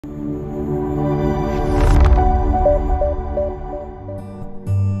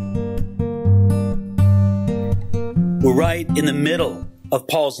We're right in the middle of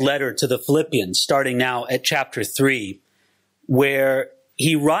Paul's letter to the Philippians, starting now at chapter 3, where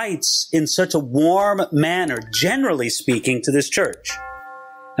he writes in such a warm manner, generally speaking, to this church.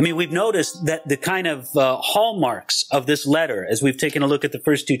 I mean, we've noticed that the kind of hallmarks of this letter, as we've taken a look at the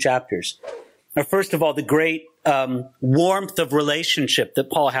first two chapters, are first of all, the great warmth of relationship that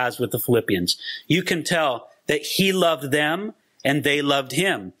Paul has with the Philippians. You can tell that he loved them and they loved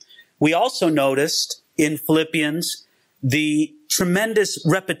him. We also noticed in Philippians the tremendous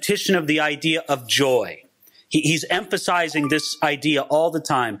repetition of the idea of joy. He's emphasizing this idea all the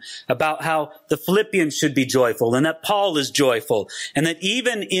time about how the Philippians should be joyful and that Paul is joyful and that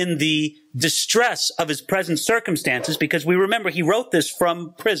even in the distress of his present circumstances, because we remember he wrote this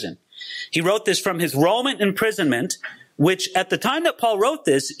from prison. He wrote this from his Roman imprisonment, which at the time that Paul wrote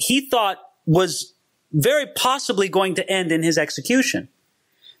this, he thought was very possibly going to end in his execution.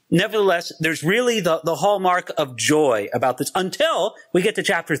 Nevertheless, there's really the hallmark of joy about this until we get to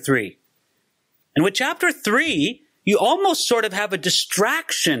chapter 3. And with chapter 3, you almost sort of have a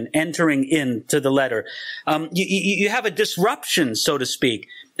distraction entering into the letter. You have a disruption, so to speak.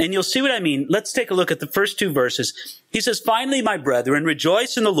 And you'll see what I mean. Let's take a look at the first two verses. He says, "Finally, my brethren,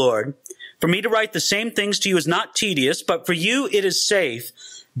 rejoice in the Lord. For me to write the same things to you is not tedious, but for you it is safe.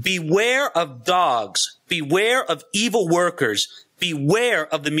 Beware of dogs. Beware of evil workers. Beware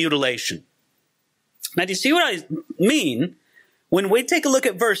of the mutilation." Now, do you see what I mean? When we take a look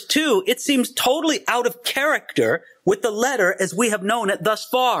at verse 2, it seems totally out of character with the letter as we have known it thus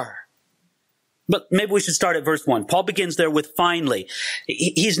far. But maybe we should start at verse 1. Paul begins there with finally.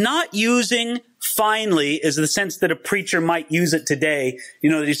 He's not using finally as the sense that a preacher might use it today,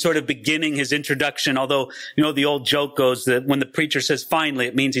 that he's sort of beginning his introduction, although, the old joke goes that when the preacher says finally,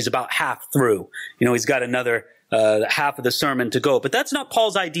 it means he's about half through. He's got another half of the sermon to go. But that's not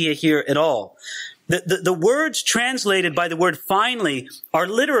Paul's idea here at all. The words translated by the word finally are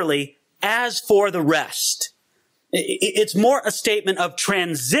literally as for the rest. It's more a statement of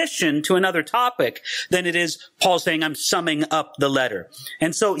transition to another topic than it is Paul saying, I'm summing up the letter.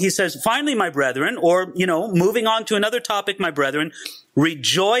 And so he says, finally, my brethren, or, moving on to another topic, my brethren,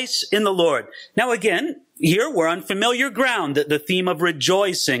 rejoice in the Lord. Now again, here we're on familiar ground, the theme of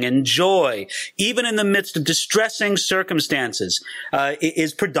rejoicing and joy, even in the midst of distressing circumstances,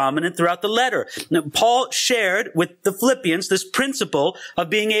 is predominant throughout the letter. Now, Paul shared with the Philippians this principle of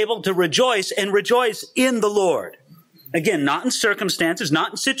being able to rejoice and rejoice in the Lord. Again, not in circumstances,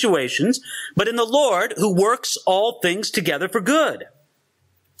 not in situations, but in the Lord who works all things together for good.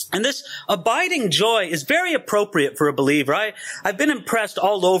 And this abiding joy is very appropriate for a believer. I've been impressed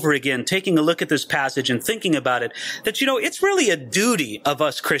all over again, taking a look at this passage and thinking about it, that, it's really a duty of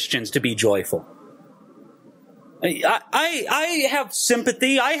us Christians to be joyful. I have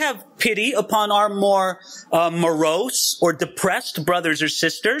sympathy, I have pity upon our more morose or depressed brothers or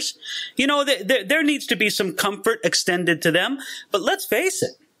sisters. There needs to be some comfort extended to them. But let's face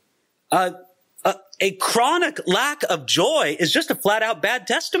it, a chronic lack of joy is just a flat-out bad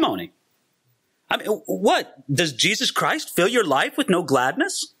testimony. I mean, what? Does Jesus Christ fill your life with no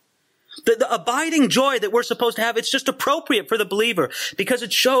gladness? The abiding joy that we're supposed to have, it's just appropriate for the believer because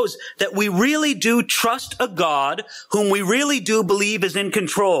it shows that we really do trust a God whom we really do believe is in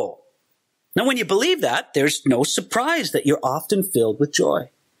control. Now, when you believe that, there's no surprise that you're often filled with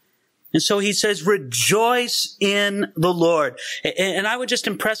joy. And so he says, rejoice in the Lord. And I would just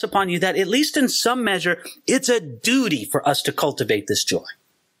impress upon you that, at least in some measure, it's a duty for us to cultivate this joy.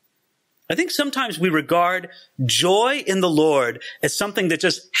 I think sometimes we regard joy in the Lord as something that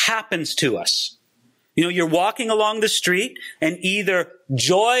just happens to us. You're walking along the street and either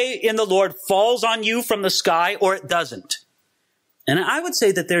joy in the Lord falls on you from the sky or it doesn't. And I would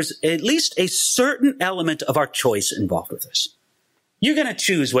say that there's at least a certain element of our choice involved with this. You're going to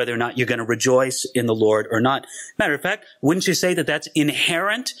choose whether or not you're going to rejoice in the Lord or not. Matter of fact, wouldn't you say that that's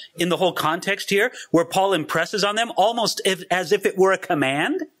inherent in the whole context here, where Paul impresses on them almost as if it were a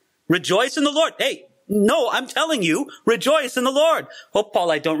command? Rejoice in the Lord. Hey, no, I'm telling you, rejoice in the Lord. Oh,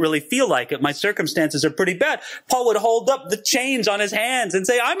 Paul, I don't really feel like it. My circumstances are pretty bad. Paul would hold up the chains on his hands and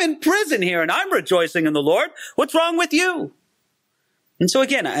say, I'm in prison here and I'm rejoicing in the Lord. What's wrong with you? And so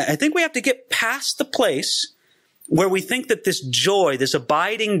again, I think we have to get past the place where we think that this joy, this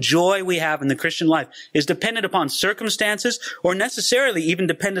abiding joy we have in the Christian life is dependent upon circumstances or necessarily even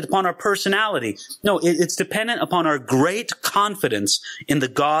dependent upon our personality. No, it's dependent upon our great confidence in the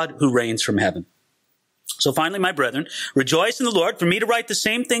God who reigns from heaven. So finally, my brethren, rejoice in the Lord. For me to write the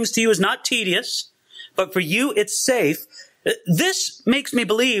same things to you is not tedious, but for you it's safe. This makes me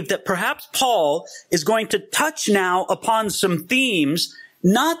believe that perhaps Paul is going to touch now upon some themes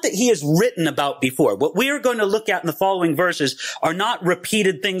not that he has written about before. What we are going to look at in the following verses are not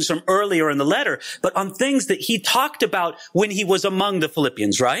repeated things from earlier in the letter, but on things that he talked about when he was among the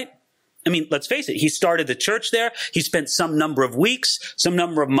Philippians, right? I mean, let's face it. He started the church there. He spent some number of weeks, some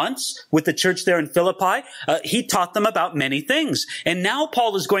number of months with the church there in Philippi. He taught them about many things. And now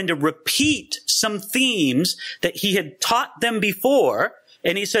Paul is going to repeat some themes that he had taught them before.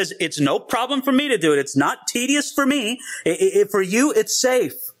 And he says, it's no problem for me to do it. It's not tedious for me. For you, it's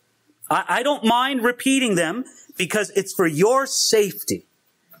safe. I don't mind repeating them because it's for your safety.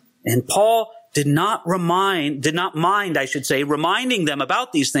 And Paul did not mind, reminding them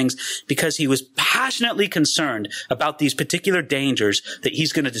about these things because he was passionately concerned about these particular dangers that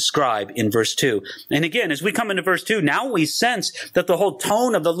he's going to describe in verse 2. And again, as we come into verse 2, now we sense that the whole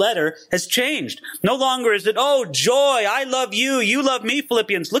tone of the letter has changed. No longer is it, oh, joy, I love you, you love me,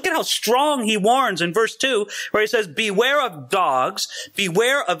 Philippians. Look at how strong he warns in verse 2, where he says, beware of dogs,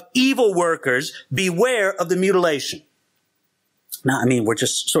 beware of evil workers, beware of the mutilation. Now, I mean, we're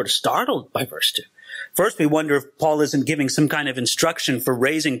just sort of startled by verse 2. First, we wonder if Paul isn't giving some kind of instruction for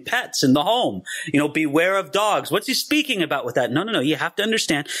raising pets in the home. Beware of dogs. What's he speaking about with that? No. You have to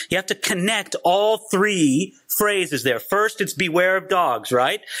understand. You have to connect all three phrases there. First, it's beware of dogs,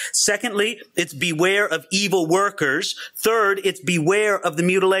 right? Secondly, it's beware of evil workers. Third, it's beware of the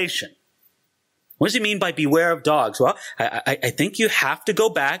mutilation. What does he mean by beware of dogs? Well, I think you have to go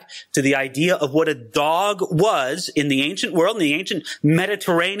back to the idea of what a dog was in the ancient world, in the ancient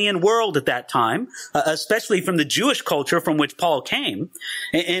Mediterranean world at that time, especially from the Jewish culture from which Paul came.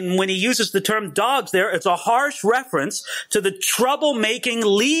 And when he uses the term dogs there, it's a harsh reference to the troublemaking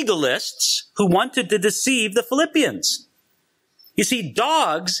legalists who wanted to deceive the Philippians. You see,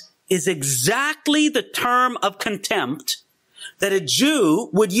 dogs is exactly the term of contempt that a Jew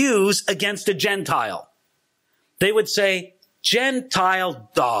would use against a Gentile. They would say,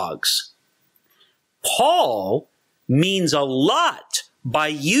 Gentile dogs. Paul means a lot by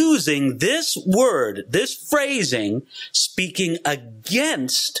using this word, this phrasing, speaking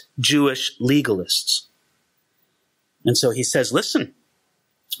against Jewish legalists. And so he says, listen,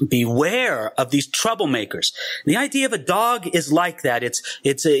 beware of these troublemakers. The idea of a dog is like that. It's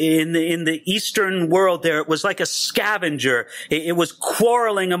in the Eastern world there, it was like a scavenger. It was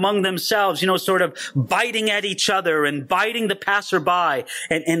quarreling among themselves, sort of biting at each other and biting the passerby.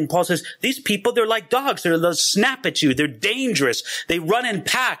 And Paul says, these people, they're like dogs. They'll snap at you. They're dangerous. They run in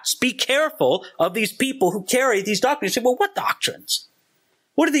packs. Be careful of these people who carry these doctrines. You say, well, what doctrines?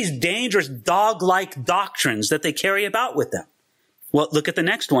 What are these dangerous dog-like doctrines that they carry about with them? Well, look at the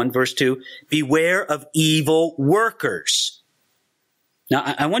next one, verse 2. Beware of evil workers. Now,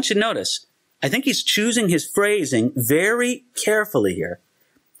 I want you to notice, I think he's choosing his phrasing very carefully here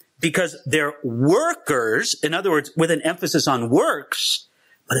because they're workers, in other words, with an emphasis on works,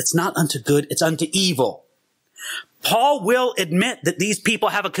 but it's not unto good, it's unto evil. Paul will admit that these people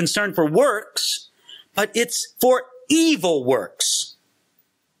have a concern for works, but it's for evil works.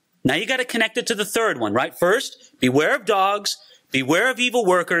 Now you got to connect it to the third one, right? First, beware of dogs. Beware of evil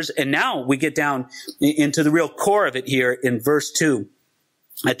workers. And now we get down into the real core of it here in verse 2,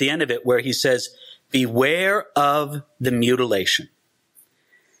 at the end of it, where he says, beware of the mutilation.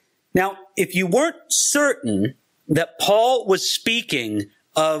 Now, if you weren't certain that Paul was speaking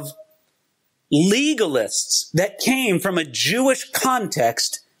of legalists that came from a Jewish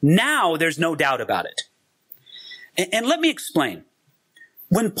context, now there's no doubt about it. And let me explain.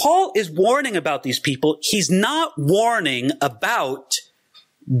 When Paul is warning about these people, he's not warning about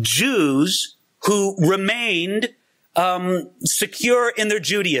Jews who remained secure in their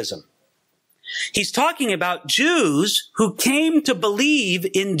Judaism. He's talking about Jews who came to believe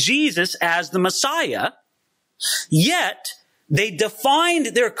in Jesus as the Messiah, yet they defined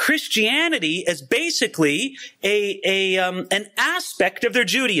their Christianity as basically an aspect of their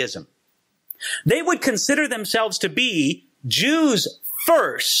Judaism. They would consider themselves to be Jews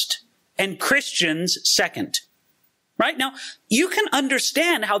first and Christians second. Right? Now, you can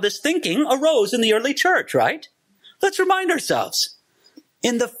understand how this thinking arose in the early church, right? Let's remind ourselves.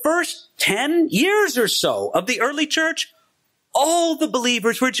 In the first 10 years or so of the early church, all the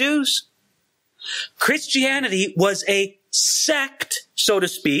believers were Jews. Christianity was a sect, so to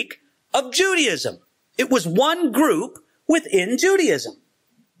speak, of Judaism. It was one group within Judaism.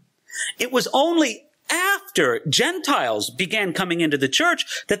 It was only after Gentiles began coming into the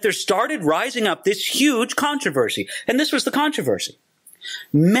church that there started rising up this huge controversy. And this was the controversy.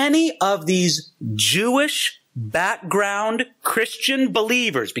 Many of these Jewish background Christian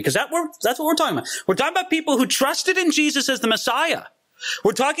believers, because that's what we're talking about. We're talking about people who trusted in Jesus as the Messiah.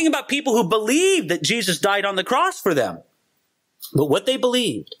 We're talking about people who believed that Jesus died on the cross for them. But what they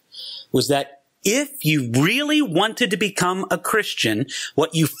believed was that if you really wanted to become a Christian,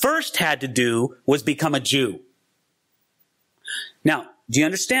 what you first had to do was become a Jew. Now, do you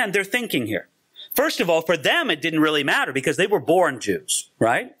understand their thinking here? First of all, for them, it didn't really matter because they were born Jews,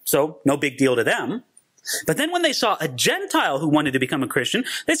 right? So no big deal to them. But then when they saw a Gentile who wanted to become a Christian,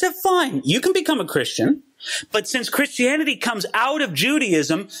 they said, fine, you can become a Christian. But since Christianity comes out of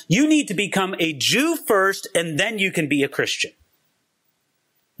Judaism, you need to become a Jew first, and then you can be a Christian.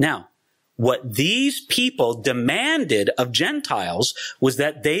 Now, what these people demanded of Gentiles was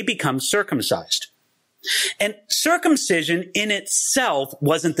that they become circumcised. And circumcision in itself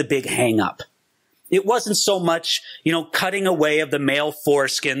wasn't the big hang-up. It wasn't so much, cutting away of the male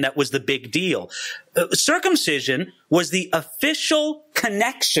foreskin that was the big deal. Circumcision was the official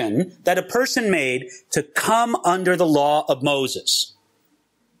connection that a person made to come under the law of Moses.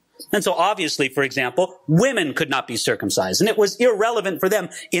 And so obviously, for example, women could not be circumcised, and it was irrelevant for them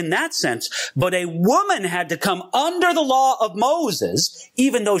in that sense. But a woman had to come under the law of Moses,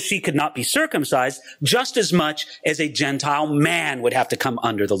 even though she could not be circumcised, just as much as a Gentile man would have to come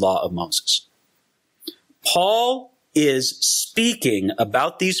under the law of Moses. Paul is speaking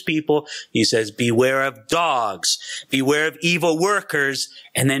about these people. He says, beware of dogs, beware of evil workers,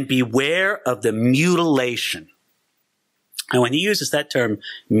 and then beware of the mutilation. And when he uses that term,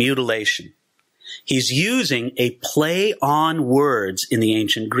 mutilation, he's using a play on words in the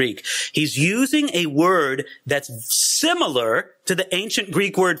ancient Greek. He's using a word that's similar to the ancient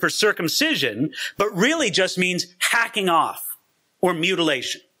Greek word for circumcision, but really just means hacking off or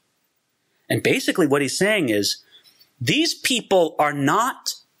mutilation. And basically what he's saying is, these people are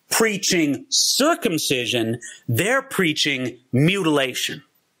not preaching circumcision, they're preaching mutilation.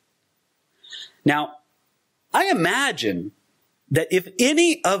 Now, I imagine that if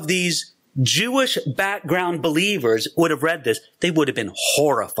any of these Jewish background believers would have read this, they would have been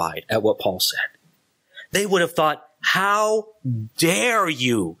horrified at what Paul said. They would have thought, how dare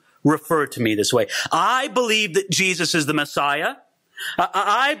you refer to me this way? I believe that Jesus is the Messiah.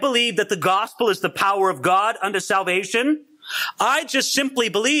 I believe that the gospel is the power of God unto salvation. I just simply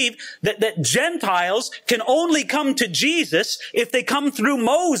believe that Gentiles can only come to Jesus if they come through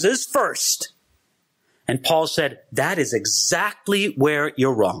Moses first. And Paul said, that is exactly where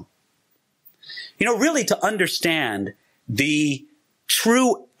you're wrong. Really to understand the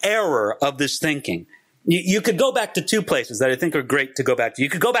true error of this thinking, you could go back to two places that I think are great to go back to. You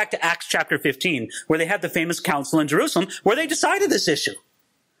could go back to Acts chapter 15, where they had the famous council in Jerusalem, where they decided this issue.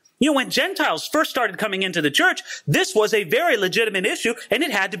 When Gentiles first started coming into the church, this was a very legitimate issue, and it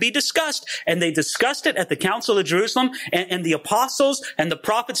had to be discussed. And they discussed it at the Council of Jerusalem, and the apostles and the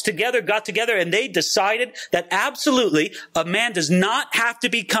prophets got together, and they decided that absolutely a man does not have to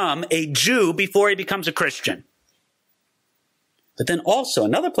become a Jew before he becomes a Christian. But then also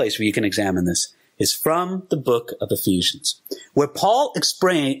another place where you can examine this is from the book of Ephesians, where Paul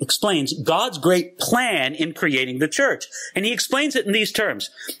explains God's great plan in creating the church. And he explains it in these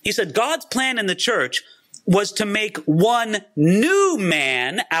terms. He said, God's plan in the church was to make one new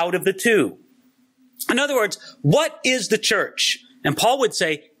man out of the two. In other words, what is the church? And Paul would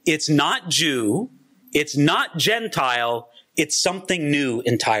say, it's not Jew, it's not Gentile, it's something new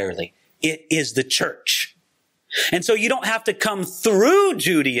entirely. It is the church. And so you don't have to come through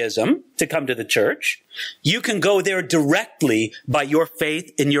Judaism to come to the church. You can go there directly by your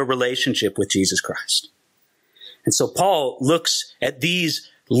faith in your relationship with Jesus Christ. And so Paul looks at these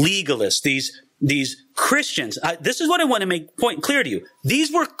legalists, these Christians. This is what I want to make point clear to you.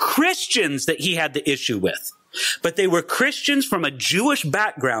 These were Christians that he had the issue with. But they were Christians from a Jewish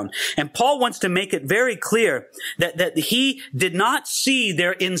background. And Paul wants to make it very clear that he did not see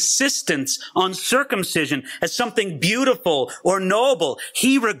their insistence on circumcision as something beautiful or noble.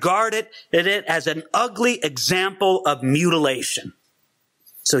 He regarded it as an ugly example of mutilation.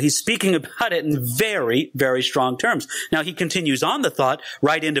 So he's speaking about it in very, very strong terms. Now he continues on the thought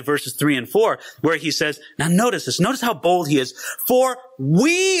right into verses 3 and 4, where he says, now notice this, notice how bold he is. For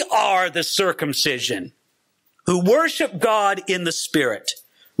we are the circumcision who worship God in the Spirit,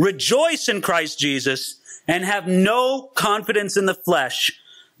 rejoice in Christ Jesus, and have no confidence in the flesh,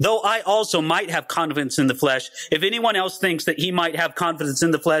 though I also might have confidence in the flesh. If anyone else thinks that he might have confidence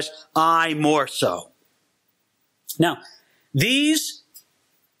in the flesh, I more so. Now, these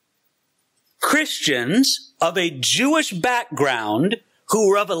Christians of a Jewish background who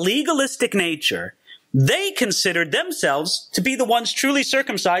were of a legalistic nature, they considered themselves to be the ones truly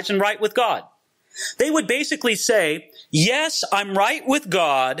circumcised and right with God. They would basically say, yes, I'm right with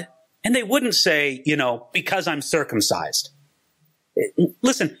God, and they wouldn't say, because I'm circumcised.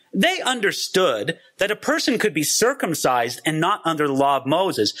 Listen, they understood that a person could be circumcised and not under the law of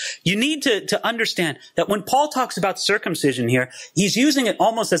Moses. You need to understand that when Paul talks about circumcision here, he's using it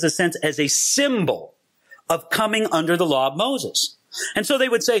almost as a symbol of coming under the law of Moses. And so they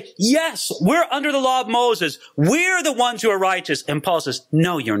would say, yes, we're under the law of Moses. We're the ones who are righteous. And Paul says,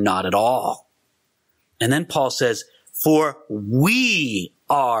 no, you're not at all. And then Paul says, for we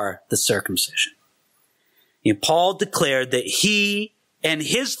are the circumcision. And Paul declared that he and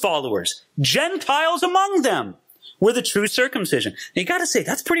his followers, Gentiles among them, were the true circumcision. Now, you got to say,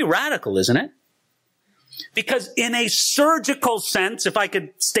 that's pretty radical, isn't it? Because in a surgical sense, if I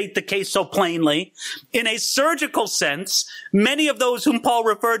could state the case so plainly, in a surgical sense, many of those whom Paul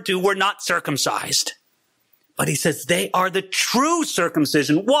referred to were not circumcised. But he says they are the true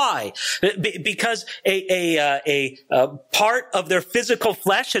circumcision. Why? Because a part of their physical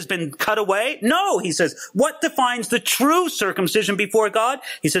flesh has been cut away? No, he says. What defines the true circumcision before God?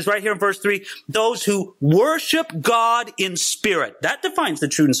 He says right here in verse 3, those who worship God in spirit. That defines the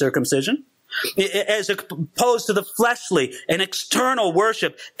true circumcision. As opposed to the fleshly and external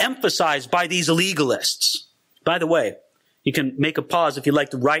worship emphasized by these legalists. By the way, you can make a pause if you'd like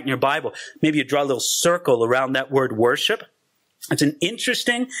to write in your Bible. Maybe you draw a little circle around that word worship. It's an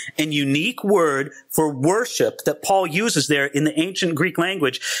interesting and unique word for worship that Paul uses there in the ancient Greek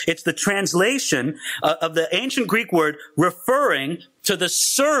language. It's the translation of the ancient Greek word referring to the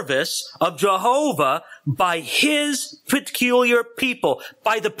service of Jehovah by his peculiar people,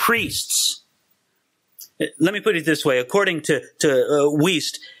 by the priests. Let me put it this way. According to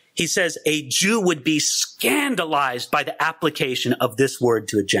Wiest, he says a Jew would be scandalized by the application of this word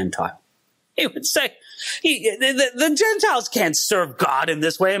to a Gentile. He would say, the Gentiles can't serve God in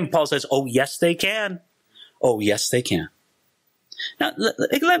this way. And Paul says, oh, yes, they can. Oh, yes, they can. Now,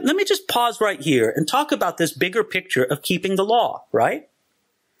 let me just pause right here and talk about this bigger picture of keeping the law, right?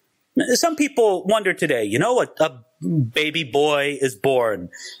 Some people wonder today, a baby boy is born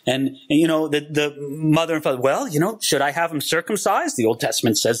and the mother and father, well, should I have him circumcised? The Old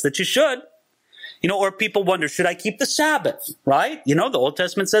Testament says that you should. Or people wonder, should I keep the Sabbath? Right? The Old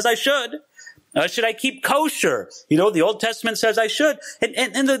Testament says I should. Should I keep kosher? The Old Testament says I should.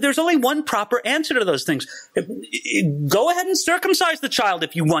 And there's only one proper answer to those things. Go ahead and circumcise the child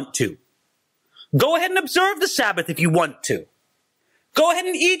if you want to. Go ahead and observe the Sabbath if you want to. Go ahead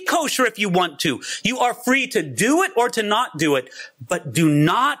and eat kosher if you want to. You are free to do it or to not do it, but do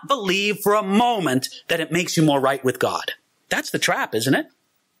not believe for a moment that it makes you more right with God. That's the trap, isn't it?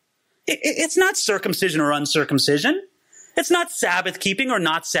 It's not circumcision or uncircumcision. It's not Sabbath keeping or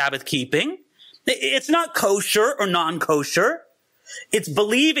not Sabbath keeping. It's not kosher or non-kosher. It's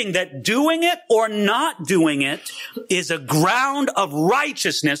believing that doing it or not doing it is a ground of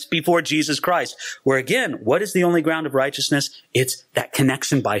righteousness before Jesus Christ. Where again, what is the only ground of righteousness? It's that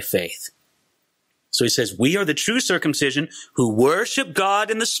connection by faith. So he says, we are the true circumcision who worship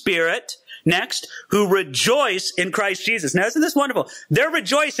God in the Spirit. Next, who rejoice in Christ Jesus. Now, isn't this wonderful? Their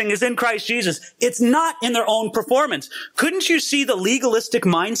rejoicing is in Christ Jesus. It's not in their own performance. Couldn't you see the legalistic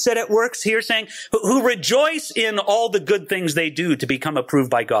mindset at work here saying, who rejoice in all the good things they do to become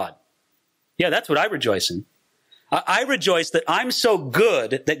approved by God? Yeah, that's what I rejoice in. I rejoice that I'm so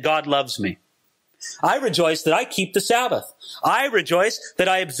good that God loves me. I rejoice that I keep the Sabbath. I rejoice that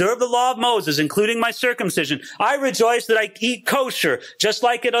I observe the law of Moses, including my circumcision. I rejoice that I eat kosher, just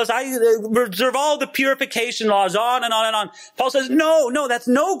like it is. I observe all the purification laws, on and on and on. Paul says, no, that's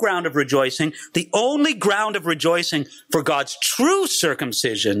no ground of rejoicing. The only ground of rejoicing for God's true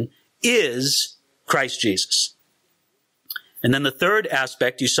circumcision is Christ Jesus. And then the third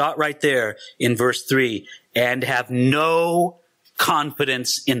aspect, you saw it right there in verse 3, and have no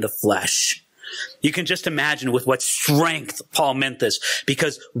confidence in the flesh. You can just imagine with what strength Paul meant this,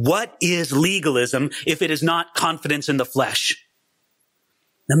 because what is legalism if it is not confidence in the flesh?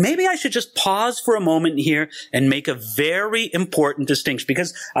 Now, maybe I should just pause for a moment here and make a very important distinction,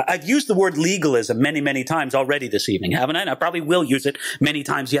 because I've used the word legalism many, many times already this evening, haven't I? And I probably will use it many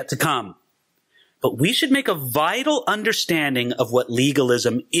times yet to come. But we should make a vital understanding of what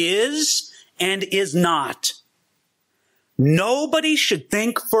legalism is and is not. Nobody should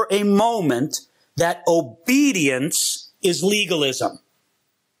think for a moment that obedience is legalism.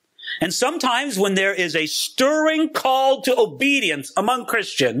 And sometimes when there is a stirring call to obedience among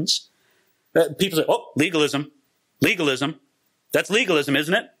Christians, people say, oh, legalism. That's legalism,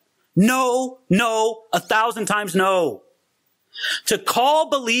 isn't it? No, 1,000 times no. To call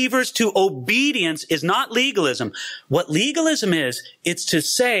believers to obedience is not legalism. What legalism is, it's to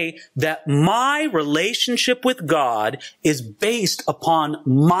say that my relationship with God is based upon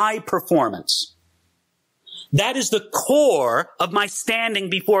my performance. That is the core of my standing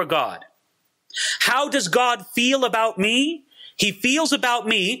before God. How does God feel about me? He feels about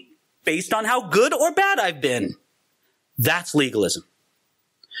me based on how good or bad I've been. That's legalism.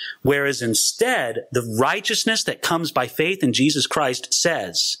 Whereas instead, the righteousness that comes by faith in Jesus Christ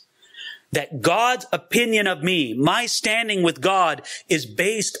says that God's opinion of me, my standing with God, is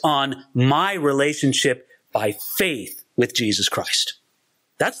based on my relationship by faith with Jesus Christ.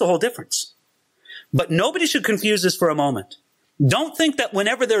 That's the whole difference. But nobody should confuse this for a moment. Don't think that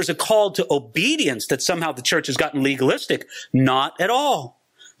whenever there's a call to obedience that somehow the church has gotten legalistic. Not at all.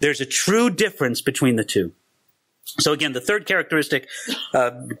 There's a true difference between the two. So again, the third characteristic,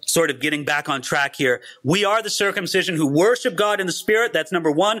 sort of getting back on track here, we are the circumcision who worship God in the Spirit. That's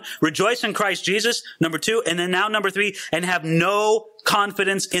number one. Rejoice in Christ Jesus. Number two. And then now number three, and have no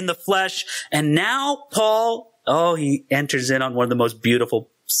confidence in the flesh. And now Paul, he enters in on one of the most beautiful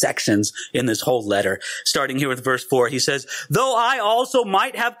sections in this whole letter. Starting here with verse 4, he says, though I also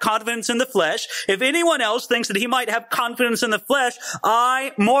might have confidence in the flesh, if anyone else thinks that he might have confidence in the flesh,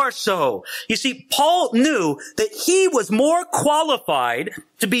 I more so. You see, Paul knew that he was more qualified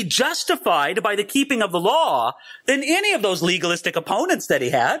to be justified by the keeping of the law than any of those legalistic opponents that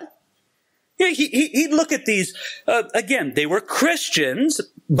he had. He'd look at these, again, they were Christians,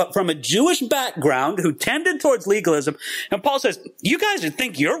 but from a Jewish background who tended towards legalism. And Paul says, you guys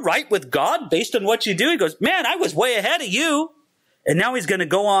think you're right with God based on what you do? He goes, man, I was way ahead of you. And now he's going to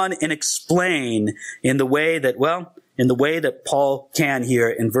go on and explain in the way that Paul can here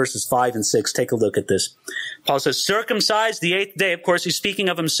in verses 5 and 6. Take a look at this. Paul says, circumcised the 8th day. Of course, he's speaking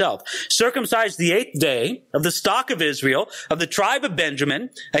of himself. Circumcised the 8th day of the stock of Israel, of the tribe of Benjamin,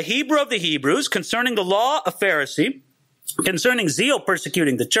 a Hebrew of the Hebrews, concerning the law, a Pharisee, concerning zeal,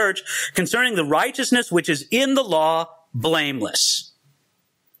 persecuting the church, concerning the righteousness which is in the law, blameless.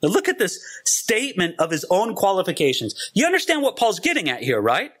 Now look at this statement of his own qualifications. You understand what Paul's getting at here,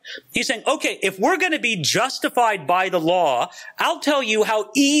 right? He's saying, okay, if we're going to be justified by the law, I'll tell you how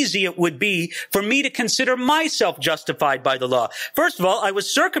easy it would be for me to consider myself justified by the law. First of all, I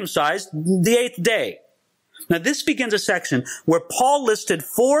was circumcised the 8th day. Now this begins a section where Paul listed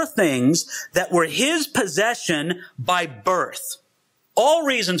 4 things that were his possession by birth. All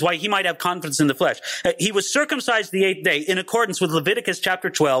reasons why he might have confidence in the flesh. He was circumcised the 8th day in accordance with Leviticus chapter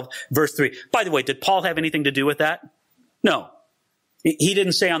 12, verse 3. By the way, did Paul have anything to do with that? No. He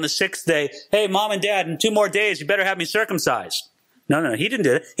didn't say on the 6th day, hey, mom and dad, in 2 more days, you better have me circumcised. No, he didn't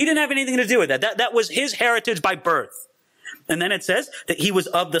do it. He didn't have anything to do with that. That was his heritage by birth. And then it says that he was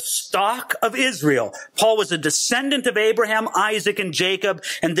of the stock of Israel. Paul was a descendant of Abraham, Isaac, and Jacob,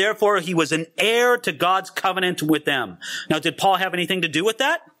 and therefore he was an heir to God's covenant with them. Now, did Paul have anything to do with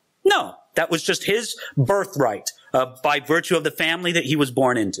that? No. That was just his birthright by virtue of the family that he was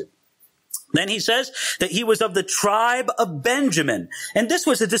born into. Then he says that he was of the tribe of Benjamin. And this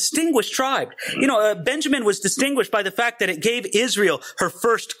was a distinguished tribe. Benjamin was distinguished by the fact that it gave Israel her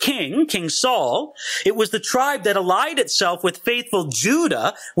first king, King Saul. It was the tribe that allied itself with faithful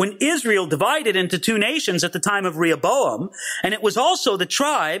Judah when Israel divided into 2 nations at the time of Rehoboam. And it was also the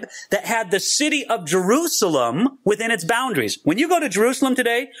tribe that had the city of Jerusalem within its boundaries. When you go to Jerusalem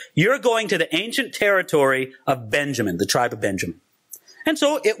today, you're going to the ancient territory of Benjamin, the tribe of Benjamin. And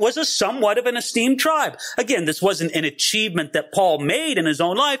so it was a somewhat of an esteemed tribe. Again, this wasn't an achievement that Paul made in his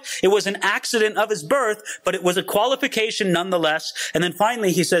own life. It was an accident of his birth, but it was a qualification nonetheless. And then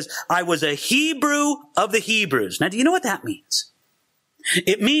finally he says, I was a Hebrew of the Hebrews. Now, do you know what that means?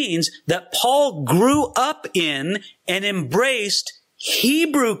 It means that Paul grew up in and embraced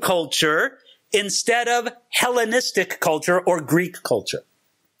Hebrew culture instead of Hellenistic culture or Greek culture.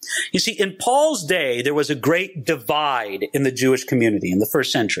 You see, in Paul's day, there was a great divide in the Jewish community in the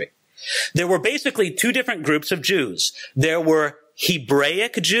first century. There were basically 2 different groups of Jews. There were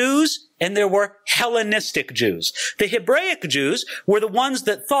Hebraic Jews and there were Hellenistic Jews. The Hebraic Jews were the ones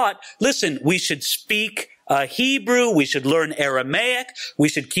that thought, listen, we should speak Hebrew, we should learn Aramaic, we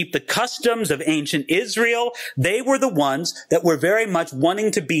should keep the customs of ancient Israel. They were the ones that were very much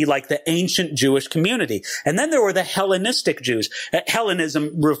wanting to be like the ancient Jewish community. And then there were the Hellenistic Jews.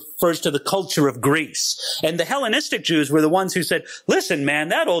 Hellenism refers to the culture of Greece. And the Hellenistic Jews were the ones who said, listen, man,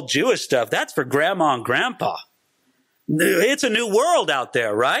 that old Jewish stuff, that's for grandma and grandpa. It's a new world out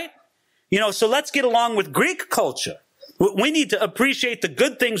there, right? So let's get along with Greek culture. We need to appreciate the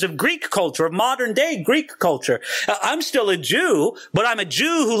good things of Greek culture, of modern day Greek culture. I'm still a Jew, but I'm a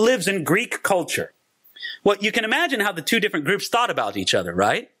Jew who lives in Greek culture. Well, you can imagine how the 2 different groups thought about each other,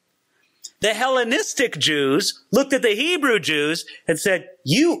 right? The Hellenistic Jews looked at the Hebrew Jews and said,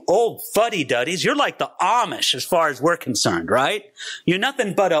 you old fuddy-duddies, you're like the Amish as far as we're concerned, right? You're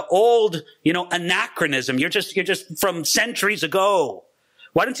nothing but an old, anachronism. You're just from centuries ago.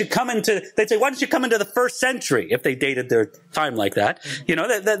 They'd say, why don't you come into the first century if they dated their time like that?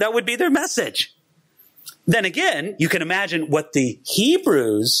 That would be their message. Then again, you can imagine what the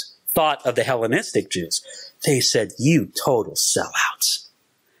Hebrews thought of the Hellenistic Jews. They said, you total sellouts.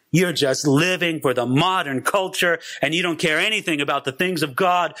 You're just living for the modern culture, and you don't care anything about the things of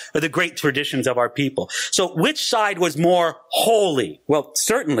God or the great traditions of our people. So which side was more holy? Well,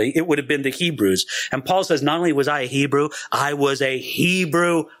 certainly it would have been the Hebrews. And Paul says, not only was I a Hebrew, I was a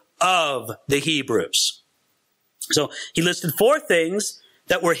Hebrew of the Hebrews. So he listed 4 things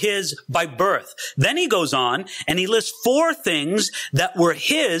that were his by birth. Then he goes on and he lists 4 things that were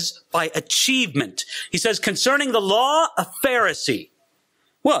his by achievement. He says, concerning the law, a Pharisee.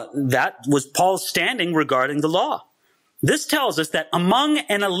 Well, that was Paul's standing regarding the law. This tells us that among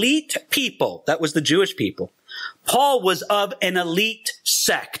an elite people, that was the Jewish people, Paul was of an elite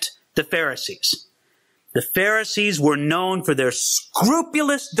sect, the Pharisees. The Pharisees were known for their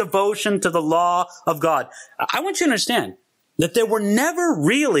scrupulous devotion to the law of God. I want you to understand that there were never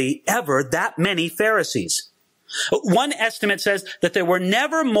really ever that many Pharisees. One estimate says that there were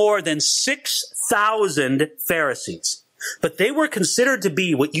never more than 6,000 Pharisees. But they were considered to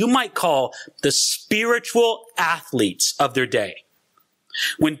be what you might call the spiritual athletes of their day.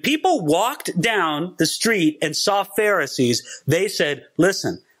 When people walked down the street and saw Pharisees, they said,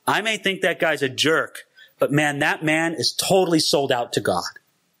 listen, I may think that guy's a jerk, but man, that man is totally sold out to God.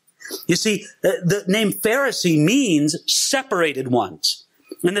 You see, the name Pharisee means separated ones.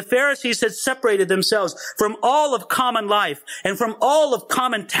 And the Pharisees had separated themselves from all of common life and from all of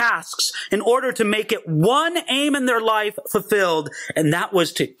common tasks in order to make it one aim in their life fulfilled, and that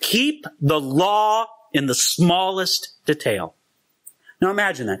was to keep the law in the smallest detail. Now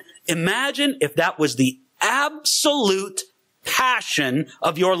imagine that. Imagine if that was the absolute passion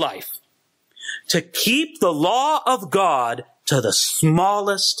of your life. To keep the law of God to the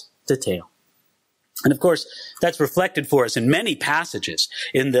smallest detail. And of course, that's reflected for us in many passages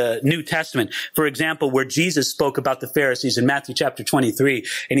in the New Testament. For example, where Jesus spoke about the Pharisees in Matthew chapter 23,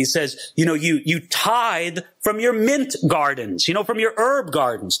 and he says, you tithe from your mint gardens, from your herb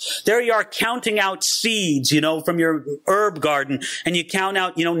gardens. There you are counting out seeds, from your herb garden, and you count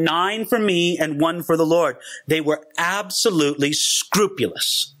out, 9 for me and 1 for the Lord. They were absolutely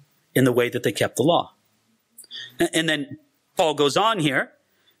scrupulous in the way that they kept the law. And then Paul goes on here.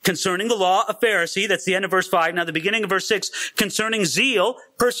 Concerning the law, a Pharisee, that's the end of verse 5. Now the beginning of verse 6, concerning zeal,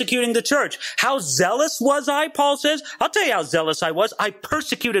 persecuting the church. How zealous was I, Paul says? I'll tell you how zealous I was. I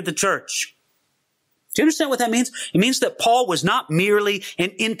persecuted the church. Do you understand what that means? It means that Paul was not merely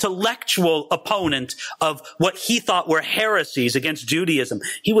an intellectual opponent of what he thought were heresies against Judaism.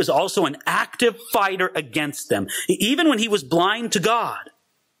 He was also an active fighter against them, even when he was blind to God.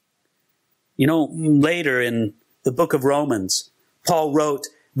 Later in the book of Romans, Paul wrote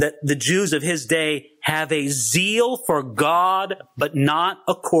that the Jews of his day have a zeal for God, but not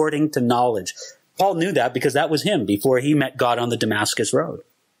according to knowledge. Paul knew that because that was him before he met God on the Damascus Road.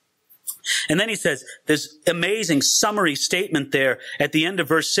 And then he says this amazing summary statement there at the end of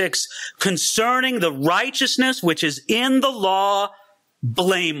verse 6, concerning the righteousness which is in the law,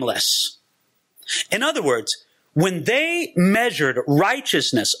 blameless. In other words, when they measured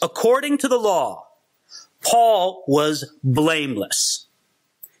righteousness according to the law, Paul was blameless.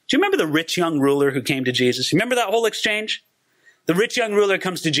 Do you remember the rich young ruler who came to Jesus? You remember that whole exchange? The rich young ruler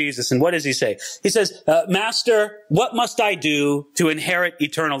comes to Jesus, and what does he say? He says, Master, what must I do to inherit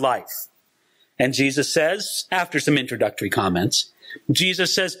eternal life? And Jesus says, after some introductory comments,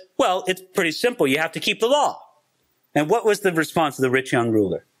 Jesus says, well, it's pretty simple. You have to keep the law. And what was the response of the rich young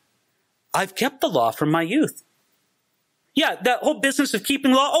ruler? I've kept the law from my youth. Yeah, that whole business of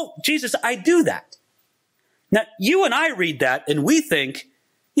keeping law. Oh, Jesus, I do that. Now, you and I read that and we think,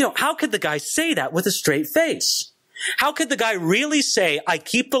 how could the guy say that with a straight face? How could the guy really say, I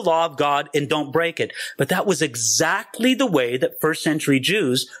keep the law of God and don't break it? But that was exactly the way that first century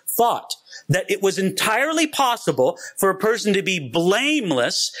Jews thought. That it was entirely possible for a person to be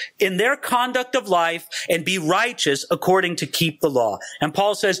blameless in their conduct of life and be righteous according to keep the law. And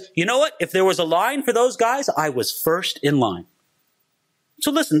Paul says, you know what? If there was a line for those guys, I was first in line.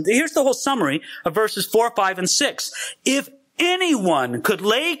 So listen, here's the whole summary of verses 4, 5, and 6. If anyone could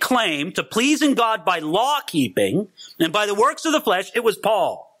lay claim to pleasing God by law keeping and by the works of the flesh, it was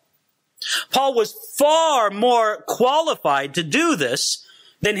Paul. Paul was far more qualified to do this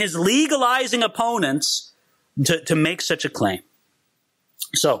than his legalizing opponents to make such a claim.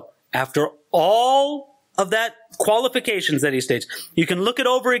 So, after all of that qualifications that he states, you can look it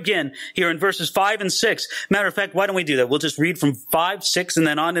over again here in verses 5 and 6. Matter of fact, why don't we do that? We'll just read from 5, 6, and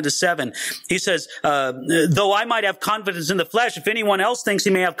then on into 7. He says, though I might have confidence in the flesh, if anyone else thinks he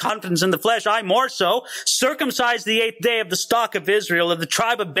may have confidence in the flesh, I more so, circumcised the 8th day of the stock of Israel, of the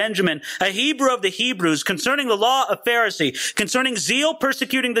tribe of Benjamin, a Hebrew of the Hebrews, concerning the law of Pharisee, concerning zeal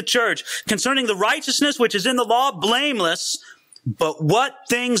persecuting the church, concerning the righteousness which is in the law, blameless. But what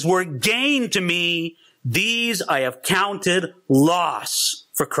things were gained to me, these I have counted loss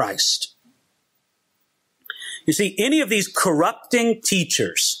for Christ. You see, any of these corrupting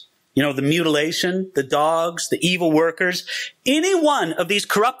teachers, the mutilation, the dogs, the evil workers, any one of these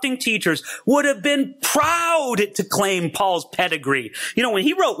corrupting teachers would have been proud to claim Paul's pedigree. When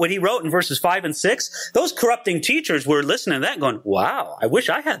he wrote what he wrote in verses 5 and 6, those corrupting teachers were listening to that going, wow, I wish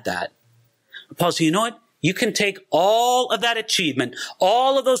I had that. Paul said, you know what? You can take all of that achievement,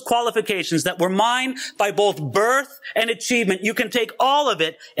 all of those qualifications that were mine by both birth and achievement. You can take all of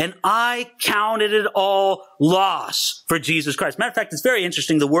it, and I counted it all loss for Jesus Christ. Matter of fact, it's very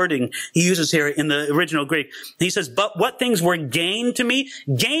interesting, the wording he uses here in the original Greek. He says, but what things were gained to me?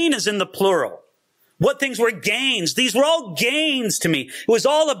 Gain is in the plural. What things were gains? These were all gains to me. It was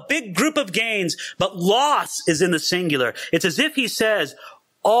all a big group of gains, but loss is in the singular. It's as if he says,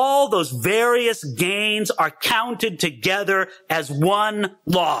 all those various gains are counted together as one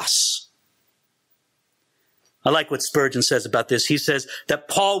loss. I like what Spurgeon says about this. He says that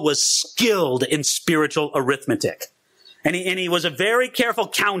Paul was skilled in spiritual arithmetic. And he was a very careful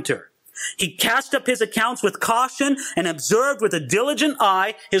counter. He cast up his accounts with caution and observed with a diligent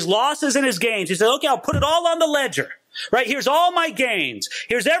eye his losses and his gains. He said, okay, I'll put it all on the ledger. Right? Here's all my gains.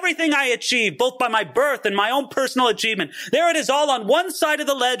 Here's everything I achieved, both by my birth and my own personal achievement. There it is, all on one side of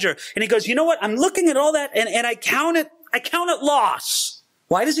the ledger. And he goes, you know what? I'm looking at all that and I count it loss.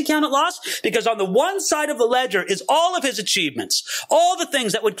 Why does he count it loss? Because on the one side of the ledger is all of his achievements, all the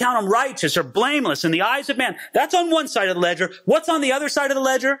things that would count him righteous or blameless in the eyes of man. That's on one side of the ledger. What's on the other side of the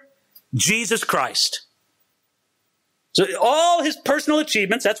ledger? Jesus Christ. So all his personal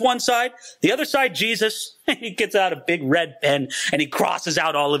achievements, that's one side. The other side, Jesus. He gets out a big red pen and he crosses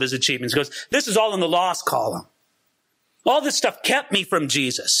out all of his achievements. He goes, this is all in the loss column. All this stuff kept me from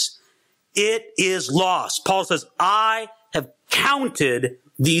Jesus. It is loss. Paul says, I have counted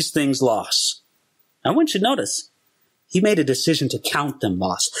these things loss. I want you to notice, he made a decision to count them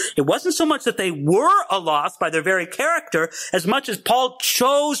loss. It wasn't so much that they were a loss by their very character, as much as Paul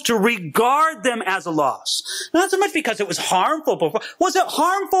chose to regard them as a loss. Not so much because it was harmful. Was it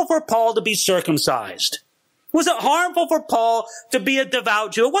harmful for Paul to be circumcised? Was it harmful for Paul to be a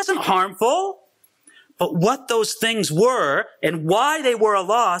devout Jew? It wasn't harmful. But what those things were and why they were a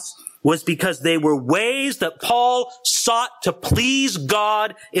loss was because they were ways that Paul sought to please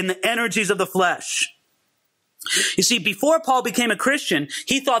God in the energies of the flesh. You see, before Paul became a Christian,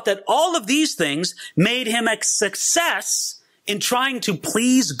 he thought that all of these things made him a success in trying to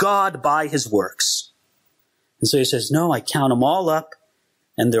please God by his works. And so he says, no, I count them all up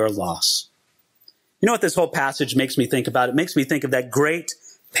and they're a loss. You know what this whole passage makes me think about? It makes me think of that great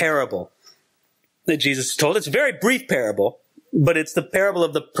parable that Jesus told. It's a very brief parable, but it's the parable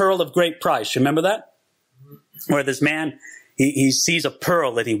of the pearl of great price. Remember that? Where this man, he sees a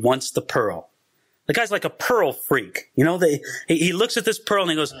pearl and he wants the pearl. The guy's like a pearl freak. He looks at this pearl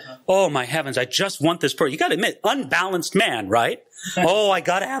and he goes, oh my heavens, I just want this pearl. You got to admit, unbalanced man, right? Oh, I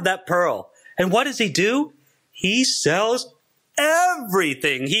got to have that pearl. And what does he do? He sells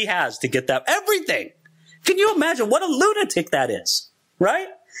everything he has to get that. Everything. Can you imagine what a lunatic that is? Right?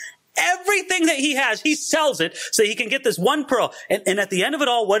 Everything that he has, he sells it so he can get this one pearl. And at the end of it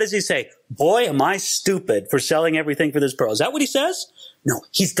all, what does he say? Boy, am I stupid for selling everything for this pearl. Is that what he says? No,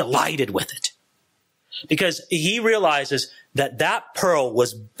 he's delighted with it. Because he realizes that that pearl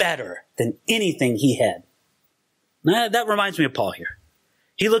was better than anything he had. Now, that reminds me of Paul here.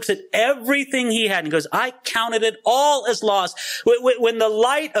 He looks at everything he had and goes, I counted it all as loss. When the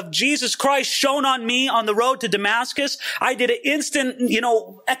light of Jesus Christ shone on me on the road to Damascus, I did an instant,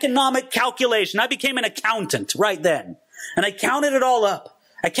 economic calculation. I became an accountant right then. And I counted it all up.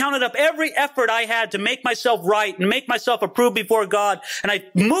 I counted up every effort I had to make myself right and make myself approved before God. And I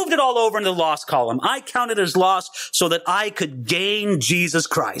moved it all over into the loss column. I counted it as loss so that I could gain Jesus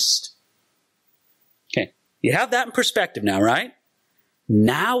Christ. Okay. You have that in perspective now, right?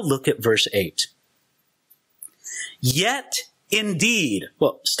 Now look at verse 8. Yet indeed.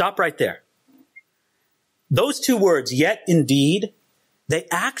 Well, stop right there. Those two words, yet indeed, they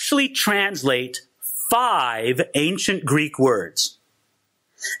actually translate 5 ancient Greek words.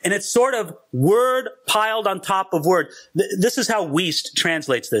 And it's sort of word piled on top of word. This is how Wiest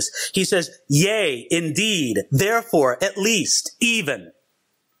translates this. He says, yea, indeed, therefore, at least, even.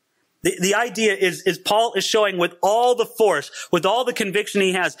 The idea is Paul is showing with all the force, with all the conviction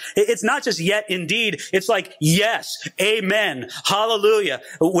he has. It's not just yet indeed. It's like, yes, amen, hallelujah.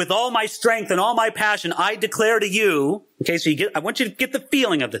 With all my strength and all my passion, I declare to you. Okay, so I want you to get the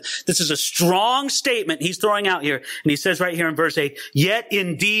feeling of this. This is a strong statement he's throwing out here. And he says right here in verse 8, yet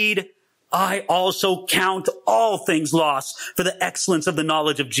indeed, I also count all things lost for the excellence of the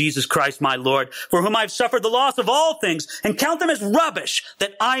knowledge of Jesus Christ, my Lord, for whom I've suffered the loss of all things, and count them as rubbish,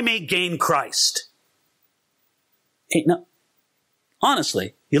 that I may gain Christ. Hey, now,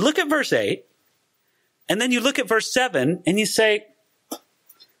 honestly, you look at verse 8, and then you look at verse 7, and you say,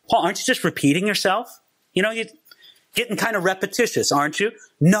 Paul, aren't you just repeating yourself? You know, you're getting kind of repetitious, aren't you?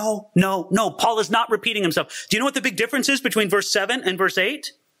 No. Paul is not repeating himself. Do you know what the big difference is between verse 7 and verse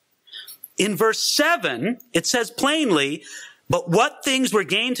 8? In verse 7, it says plainly, but what things were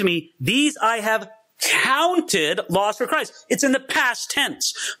gained to me, these I have counted loss for Christ. It's in the past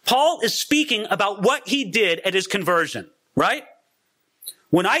tense. Paul is speaking about what he did at his conversion, right?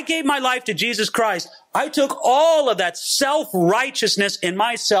 When I gave my life to Jesus Christ, I took all of that self-righteousness in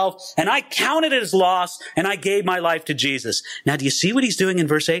myself and I counted it as loss and I gave my life to Jesus. Now, do you see what he's doing in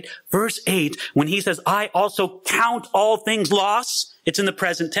verse 8? Verse 8, when he says, I also count all things loss, it's in the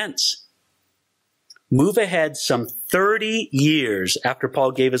present tense. Move ahead some 30 years after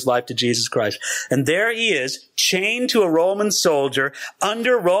Paul gave his life to Jesus Christ. And there he is, chained to a Roman soldier,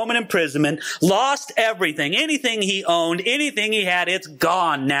 under Roman imprisonment, lost everything, anything he owned, anything he had, it's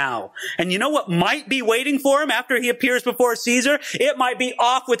gone now. And you know what might be waiting for him after he appears before Caesar? It might be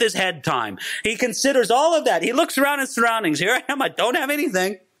off with his head time. He considers all of that. He looks around his surroundings. Here I am. I don't have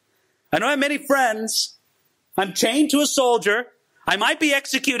anything. I don't have many friends. I'm chained to a soldier. I might be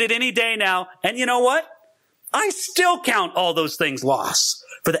executed any day now. And you know what? I still count all those things loss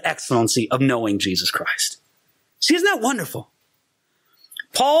for the excellency of knowing Jesus Christ. See, isn't that wonderful?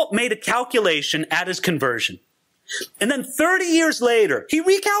 Paul made a calculation at his conversion. And then 30 years later, he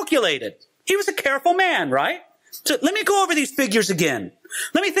recalculated. He was a careful man, right? So let me go over these figures again.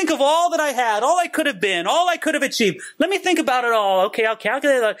 Let me think of all that I had, all I could have been, all I could have achieved. Let me think about it all. Okay, I'll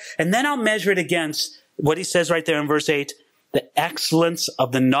calculate it. And then I'll measure it against what he says right there in verse 8. The excellence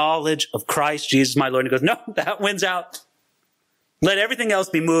of the knowledge of Christ Jesus, my Lord. And he goes, no, that wins out. Let everything else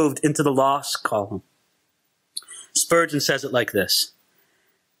be moved into the loss column. Spurgeon says it like this.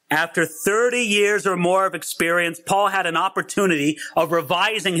 After 30 years or more of experience, Paul had an opportunity of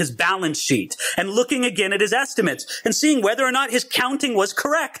revising his balance sheet and looking again at his estimates and seeing whether or not his counting was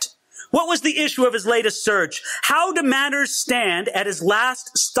correct. What was the issue of his latest search? How do matters stand at his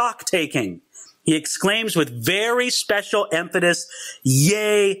last stock taking? He exclaims with very special emphasis,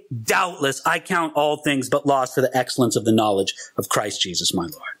 yea, doubtless, I count all things but loss for the excellence of the knowledge of Christ Jesus, my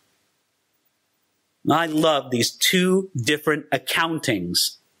Lord. I love these two different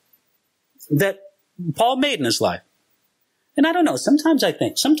accountings that Paul made in his life. And I don't know, sometimes I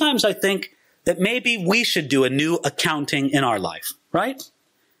think that maybe we should do a new accounting in our life, right?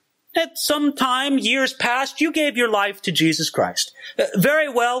 At some time, years past, you gave your life to Jesus Christ. Very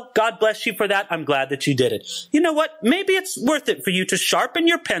well. God bless you for that. I'm glad that you did it. You know what? Maybe it's worth it for you to sharpen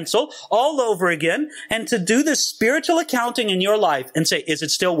your pencil all over again and to do this spiritual accounting in your life and say, is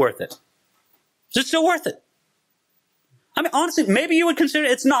it still worth it? Is it still worth it? I mean, honestly, maybe you would consider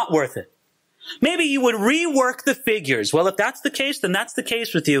it's not worth it. Maybe you would rework the figures. Well, if that's the case, then that's the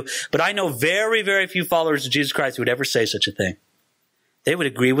case with you. But I know very, very few followers of Jesus Christ who would ever say such a thing. They would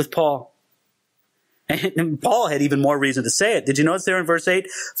agree with Paul. And Paul had even more reason to say it. Did you notice there in verse 8?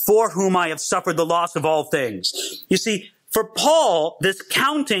 For whom I have suffered the loss of all things. You see, for Paul, this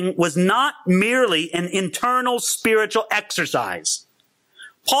counting was not merely an internal spiritual exercise.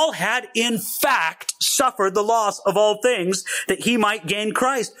 Paul had, in fact, suffered the loss of all things that he might gain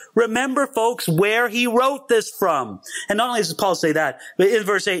Christ. Remember, folks, where he wrote this from. And not only does Paul say that, but in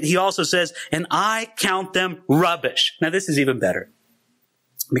verse 8, he also says, and I count them rubbish. Now, this is even better.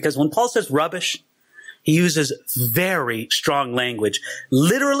 Because when Paul says rubbish, he uses very strong language.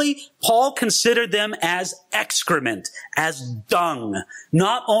 Literally, Paul considered them as excrement, as dung,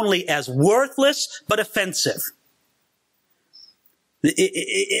 not only as worthless, but offensive.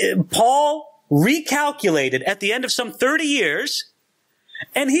 Paul recalculated at the end of some 30 years,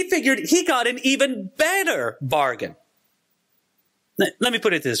 and he figured he got an even better bargain. Let me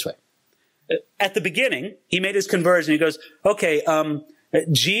put it this way. At the beginning, he made his conversion. He goes, okay,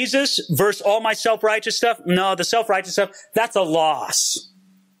 Jesus versus all my self-righteous stuff? No, the self-righteous stuff, that's a loss.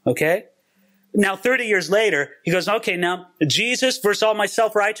 Okay? Now, 30 years later, he goes, okay, now Jesus versus all my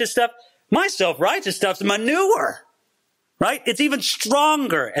self-righteous stuff. My self-righteous stuff's manure, right? It's even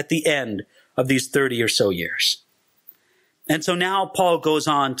stronger at the end of these 30 or so years. And so now Paul goes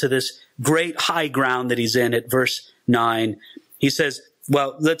on to this great high ground that he's in at verse 9. He says,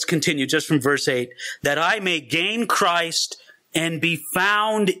 well, let's continue just from verse 8, that I may gain Christ and be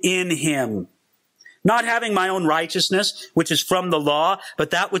found in him, not having my own righteousness, which is from the law,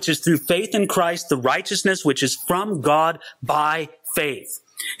 but that which is through faith in Christ, the righteousness which is from God by faith.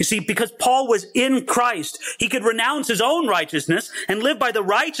 You see, because Paul was in Christ, he could renounce his own righteousness and live by the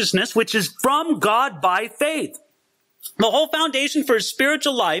righteousness which is from God by faith. The whole foundation for his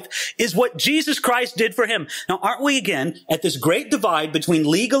spiritual life is what Jesus Christ did for him. Now, aren't we again at this great divide between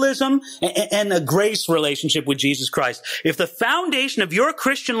legalism and a grace relationship with Jesus Christ? If the foundation of your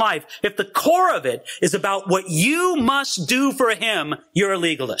Christian life, if the core of it is about what you must do for him, you're a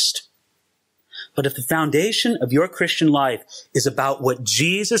legalist. But if the foundation of your Christian life is about what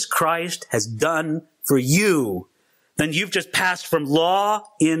Jesus Christ has done for you, then you've just passed from law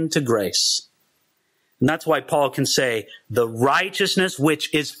into grace. And that's why Paul can say, the righteousness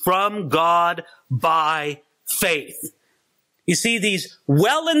which is from God by faith. You see, these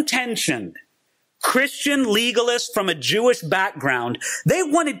well-intentioned Christian legalists from a Jewish background, they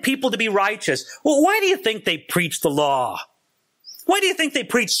wanted people to be righteous. Well, why do you think they preached the law? Why do you think they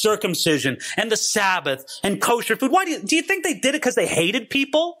preached circumcision and the Sabbath and kosher food? Why do you think they did it because they hated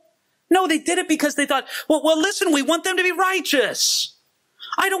people? No, they did it because they thought, well, listen, we want them to be righteous.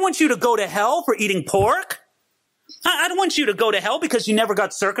 I don't want you to go to hell for eating pork. I don't want you to go to hell because you never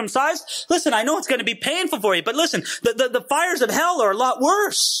got circumcised. Listen, I know it's going to be painful for you, but listen, the fires of hell are a lot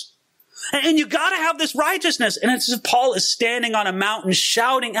worse. And you got to have this righteousness. And it's as if Paul is standing on a mountain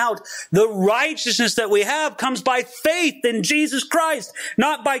shouting out, the righteousness that we have comes by faith in Jesus Christ,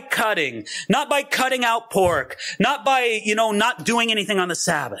 not by cutting out pork, not by, not doing anything on the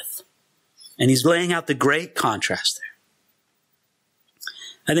Sabbath. And he's laying out the great contrast there.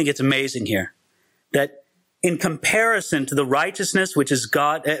 I think it's amazing here that in comparison to the righteousness which is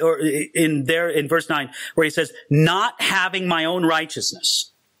God, or in verse 9, where he says, not having my own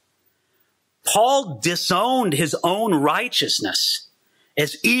righteousness, Paul disowned his own righteousness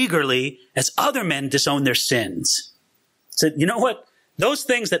as eagerly as other men disown their sins. He said, you know what? Those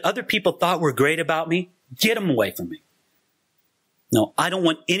things that other people thought were great about me, get them away from me. No, I don't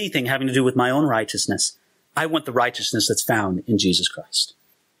want anything having to do with my own righteousness. I want the righteousness that's found in Jesus Christ.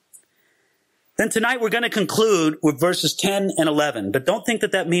 Then tonight we're going to conclude with verses 10 and 11, but don't think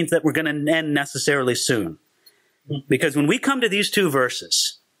that means that we're going to end necessarily soon. Because when we come to these two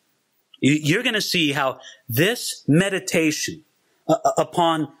verses, you're going to see how this meditation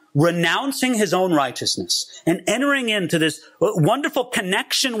upon renouncing his own righteousness and entering into this wonderful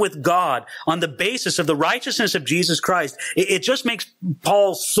connection with God on the basis of the righteousness of Jesus Christ, it just makes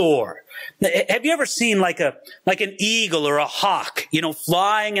Paul soar. Have you ever seen like an eagle or a hawk,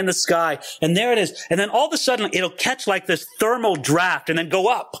 flying in the sky, and there it is, and then all of a sudden it'll catch like this thermal draft and then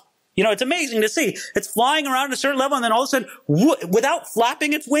go up. It's amazing to see. It's flying around at a certain level, and then all of a sudden, without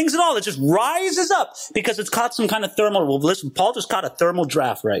flapping its wings at all, it just rises up because it's caught some kind of thermal. Well, listen, Paul just caught a thermal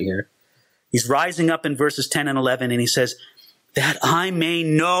draft right here. He's rising up in verses 10 and 11, and he says, that I may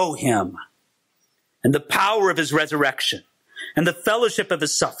know him and the power of his resurrection and the fellowship of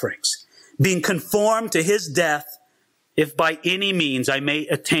his sufferings, being conformed to his death, if by any means I may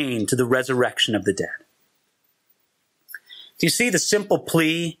attain to the resurrection of the dead. Do you see the simple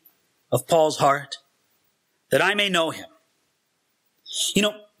plea of Paul's heart? That I may know him.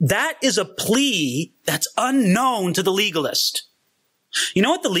 That is a plea that's unknown to the legalist. You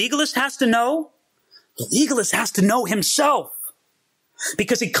know what the legalist has to know? The legalist has to know himself.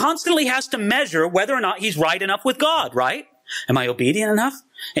 Because he constantly has to measure whether or not he's right enough with God, right? Am I obedient enough?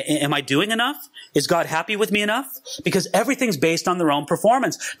 Am I doing enough? Is God happy with me enough? Because everything's based on their own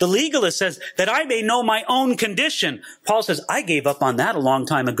performance. The legalist says that I may know my own condition. Paul says, I gave up on that a long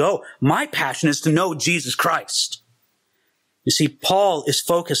time ago. My passion is to know Jesus Christ. You see, Paul is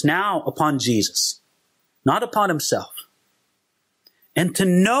focused now upon Jesus, not upon himself. And to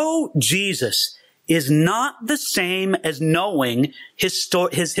know Jesus is not the same as knowing his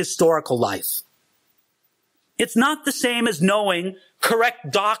historical life. It's not the same as knowing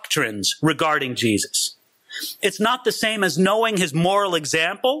correct doctrines regarding Jesus. It's not the same as knowing his moral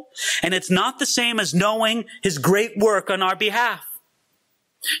example, and it's not the same as knowing his great work on our behalf.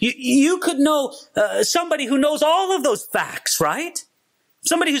 You could know somebody who knows all of those facts, right?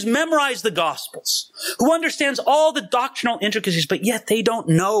 Somebody who's memorized the Gospels, who understands all the doctrinal intricacies, but yet they don't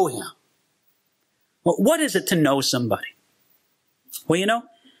know him. Well, what is it to know somebody? Well,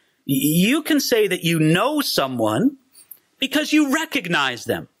 You can say that you know someone because you recognize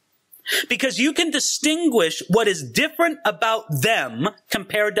them. Because you can distinguish what is different about them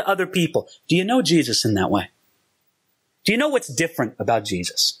compared to other people. Do you know Jesus in that way? Do you know what's different about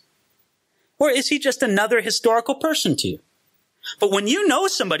Jesus? Or is he just another historical person to you? But when you know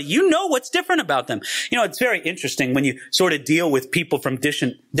somebody, you know what's different about them. You know, it's very interesting when you sort of deal with people from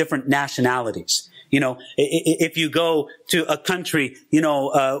different nationalities. You know, if you go to a country,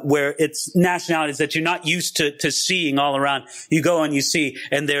 where it's nationalities that you're not used to seeing all around, you go and you see,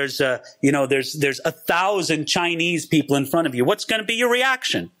 and there's 1,000 Chinese people in front of you. What's going to be your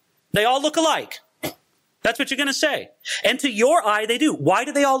reaction? They all look alike. That's what you're going to say. And to your eye, they do. Why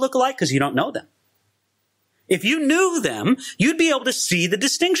do they all look alike? Because you don't know them. If you knew them, you'd be able to see the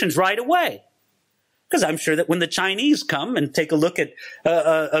distinctions right away. Because I'm sure that when the Chinese come and take a look at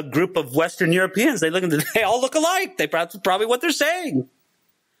a group of Western Europeans, they all look alike. That's probably what they're saying.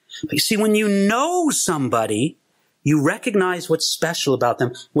 But you see, when you know somebody, you recognize what's special about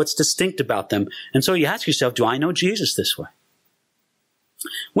them, what's distinct about them. And so you ask yourself, do I know Jesus this way?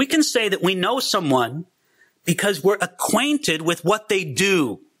 We can say that we know someone because we're acquainted with what they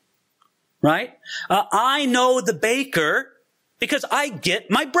do. Right? I know the baker because I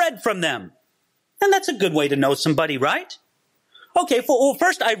get my bread from them. And that's a good way to know somebody, right? Okay, well,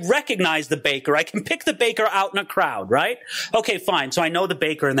 first I recognize the baker. I can pick the baker out in a crowd, right? Okay, fine. So I know the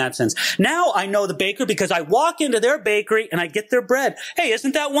baker in that sense. Now I know the baker because I walk into their bakery and I get their bread. Hey,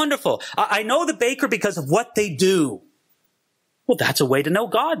 isn't that wonderful? I know the baker because of what they do. Well, that's a way to know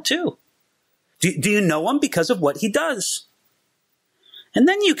God too. Do you know him because of what he does? And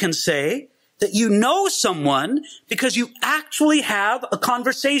then you can say that you know someone because you actually have a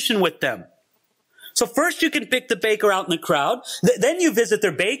conversation with them. So first you can pick the baker out in the crowd, then you visit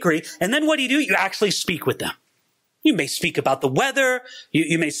their bakery, and then what do? You actually speak with them. You may speak about the weather,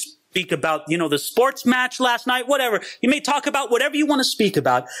 you may speak about, the sports match last night, whatever. You may talk about whatever you want to speak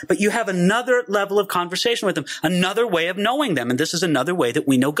about, but you have another level of conversation with them, another way of knowing them, and this is another way that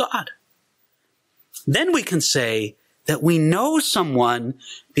we know God. Then we can say that we know someone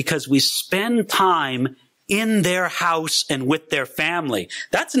because we spend time in their house and with their family.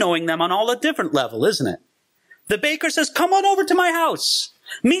 That's knowing them on all a different level, isn't it? The baker says, come on over to my house.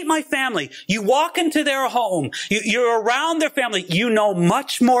 Meet my family. You walk into their home. You're around their family. You know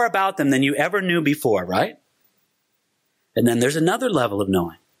much more about them than you ever knew before, right? And then there's another level of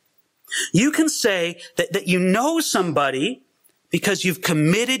knowing. You can say that you know somebody because you've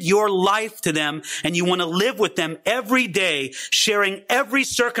committed your life to them and you want to live with them every day, sharing every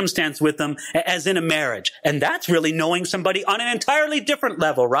circumstance with them as in a marriage. And that's really knowing somebody on an entirely different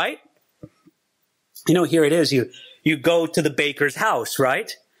level, right? Here it is. You go to the baker's house,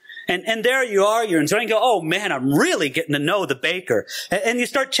 right? And there you are, you're enjoying it. Oh man, I'm really getting to know the baker. And you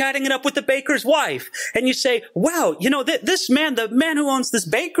start chatting it up with the baker's wife. And you say, wow, this man, the man who owns this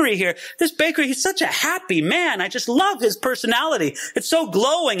bakery here, he's such a happy man. I just love his personality. It's so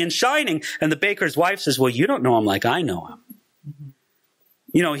glowing and shining. And the baker's wife says, well, you don't know him like I know him.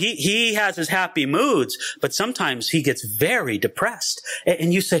 He has his happy moods, but sometimes he gets very depressed.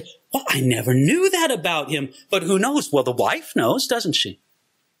 And you say, well, I never knew that about him. But who knows? Well, the wife knows, doesn't she?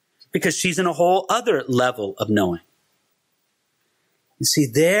 Because she's in a whole other level of knowing. You see,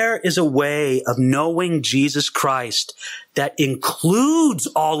 there is a way of knowing Jesus Christ that includes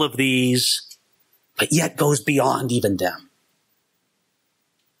all of these, but yet goes beyond even them.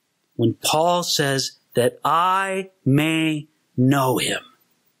 When Paul says that I may know him,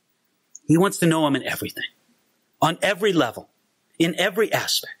 he wants to know him in everything, on every level, in every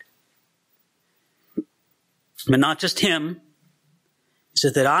aspect. But not just him. He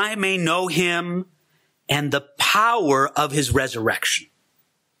said that I may know him and the power of his resurrection.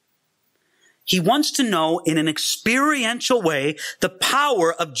 He wants to know in an experiential way the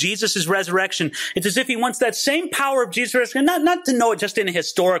power of Jesus' resurrection. It's as if he wants that same power of Jesus' resurrection, not to know it just in a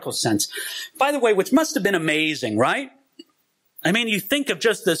historical sense. By the way, which must have been amazing, right? I mean, you think of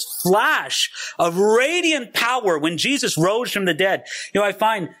just this flash of radiant power when Jesus rose from the dead. I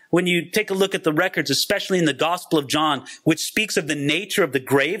find when you take a look at the records, especially in the Gospel of John, which speaks of the nature of the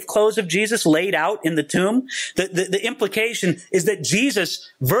grave clothes of Jesus laid out in the tomb, the implication is that Jesus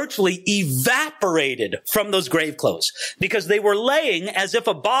virtually evaporated from those grave clothes because they were laying as if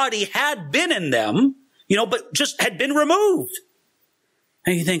a body had been in them, but just had been removed.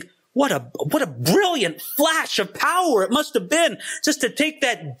 And you think, what a brilliant flash of power it must have been just to take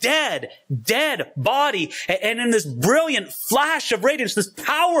that dead body and in this brilliant flash of radiance, this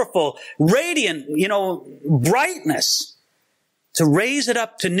powerful, radiant, brightness to raise it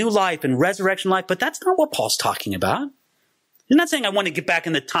up to new life and resurrection life. But that's not what Paul's talking about. He's not saying I want to get back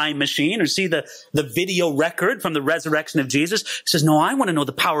in the time machine or see the video record from the resurrection of Jesus. He says, no, I want to know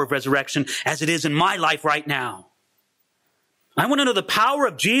the power of resurrection as it is in my life right now. I want to know the power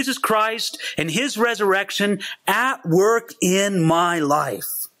of Jesus Christ and his resurrection at work in my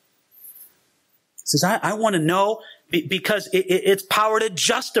life. He says, I want to know because it's power to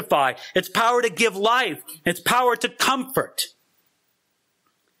justify. It's power to give life. It's power to comfort.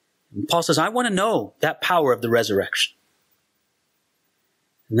 And Paul says, I want to know that power of the resurrection.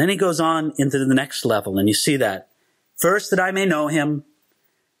 And then he goes on into the next level, and you see that. First, that I may know him.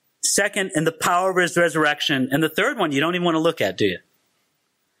 Second, in the power of his resurrection. And the third one, you don't even want to look at, do you?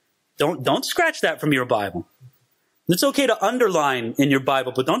 Don't scratch that from your Bible. It's okay to underline in your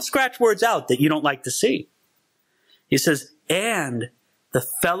Bible, but don't scratch words out that you don't like to see. He says, and the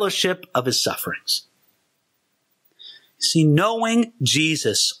fellowship of his sufferings. See, knowing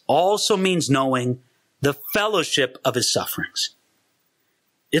Jesus also means knowing the fellowship of his sufferings.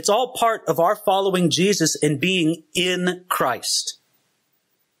 It's all part of our following Jesus and being in Christ.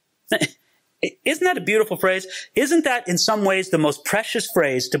 Isn't that a beautiful phrase? Isn't that in some ways the most precious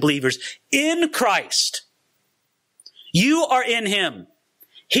phrase to believers? In Christ. You are in him.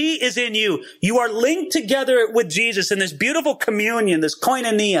 He is in you. You are linked together with Jesus in this beautiful communion, this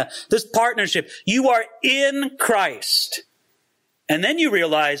koinonia, this partnership. You are in Christ. And then you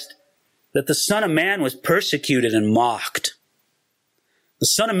realized that the Son of Man was persecuted and mocked. The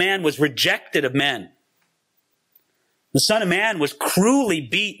Son of Man was rejected of men. The Son of Man was cruelly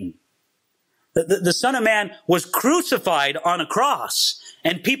beaten. The Son of Man was crucified on a cross,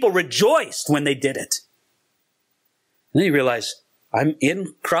 and people rejoiced when they did it. And then you realize, I'm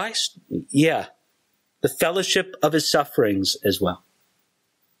in Christ? Yeah. The fellowship of his sufferings as well.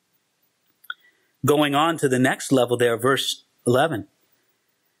 Going on to the next level there, verse 11.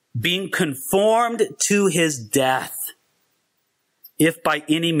 Being conformed to his death, if by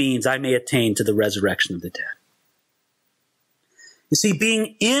any means I may attain to the resurrection of the dead. You see,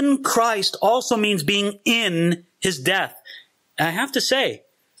 being in Christ also means being in his death. And I have to say,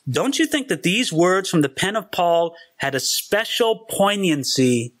 don't you think that these words from the pen of Paul had a special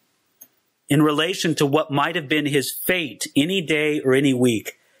poignancy in relation to what might have been his fate any day or any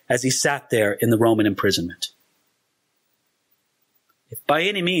week as he sat there in the Roman imprisonment? If by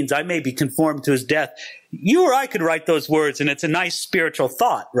any means I may be conformed to his death, you or I could write those words, and it's a nice spiritual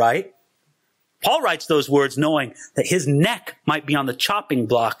thought, right? Paul writes those words knowing that his neck might be on the chopping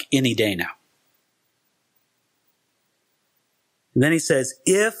block any day now. And then he says,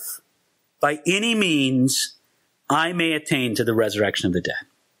 if by any means I may attain to the resurrection of the dead.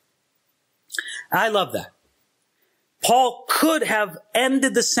 I love that. Paul could have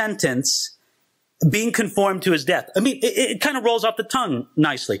ended the sentence being conformed to his death. I mean, it kind of rolls off the tongue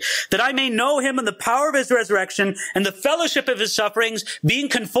nicely. That I may know him in the power of his resurrection and the fellowship of his sufferings, being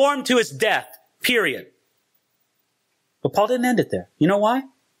conformed to his death, period. But Paul didn't end it there. You know why?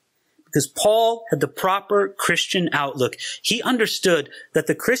 Because Paul had the proper Christian outlook. He understood that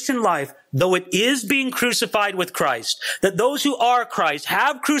the Christian life, though it is being crucified with Christ, that those who are Christ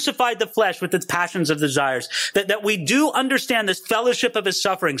have crucified the flesh with its passions and desires, that we do understand this fellowship of his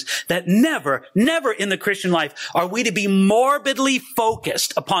sufferings, that never in the Christian life are we to be morbidly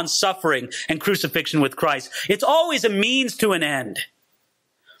focused upon suffering and crucifixion with Christ. It's always a means to an end.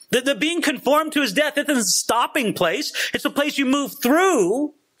 The being conformed to his death isn't a stopping place. It's a place you move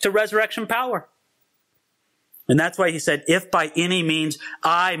through to resurrection power. And that's why he said, if by any means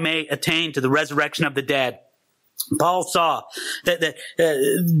I may attain to the resurrection of the dead. Paul saw that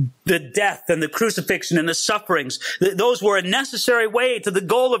the death and the crucifixion and the sufferings, those were a necessary way to the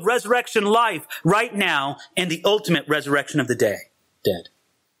goal of resurrection life right now and the ultimate resurrection of the dead.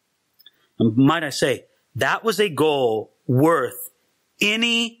 And might I say, that was a goal worth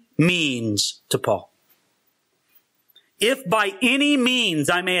any means to Paul. If by any means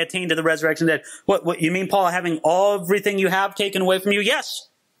I may attain to the resurrection of the dead. What you mean, Paul, having everything you have taken away from you? Yes.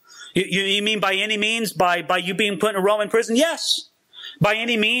 You mean by any means by you being put in a Roman prison? Yes. By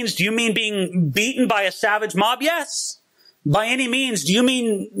any means, do you mean being beaten by a savage mob? Yes. By any means, do you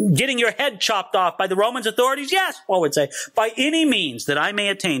mean getting your head chopped off by the Roman authorities? Yes, Paul would say. By any means that I may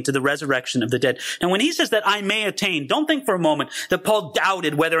attain to the resurrection of the dead. And when he says that I may attain, don't think for a moment that Paul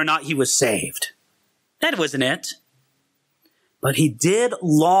doubted whether or not he was saved. That wasn't it. But he did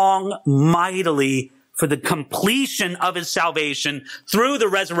long mightily for the completion of his salvation through the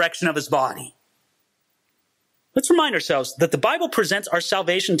resurrection of his body. Let's remind ourselves that the Bible presents our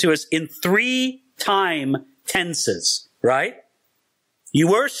salvation to us in 3 time tenses, right? You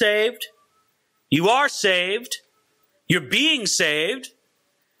were saved. You are saved. You're being saved.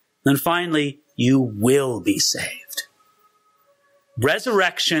 Then finally, you will be saved.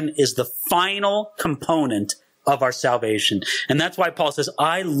 Resurrection is the final component of our salvation. And that's why Paul says,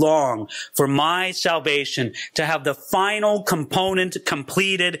 I long for my salvation to have the final component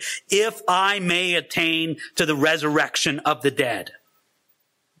completed if I may attain to the resurrection of the dead.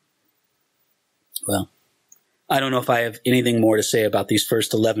 Well, I don't know if I have anything more to say about these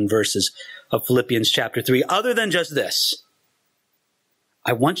first 11 verses of Philippians chapter 3, other than just this.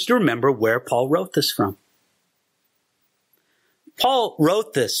 I want you to remember where Paul wrote this from. Paul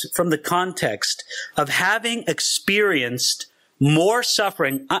wrote this from the context of having experienced more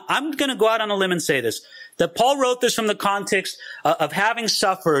suffering. I'm going to go out on a limb and say this, that Paul wrote this from the context of having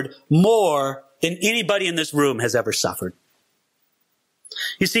suffered more than anybody in this room has ever suffered.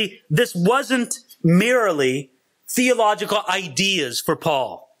 You see, this wasn't merely theological ideas for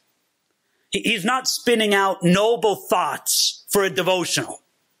Paul. He's not spinning out noble thoughts for a devotional.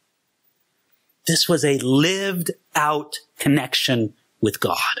 This was a lived out connection with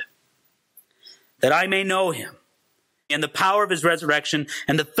God. That I may know him and the power of his resurrection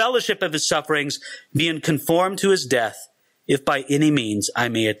and the fellowship of his sufferings, being conformed to his death, if by any means I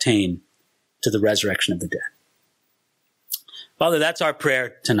may attain to the resurrection of the dead. Father, that's our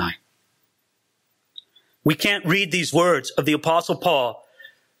prayer tonight. We can't read these words of the Apostle Paul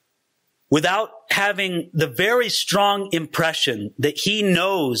without having the very strong impression that he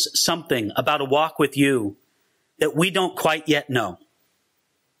knows something about a walk with you that we don't quite yet know.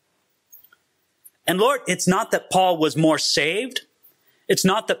 And Lord, it's not that Paul was more saved. It's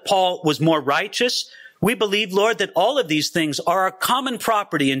not that Paul was more righteous. We believe, Lord, that all of these things are our common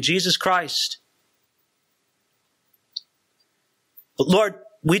property in Jesus Christ. But Lord,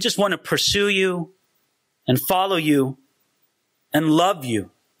 we just want to pursue you and follow you and love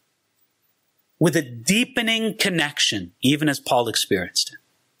you with a deepening connection, even as Paul experienced it.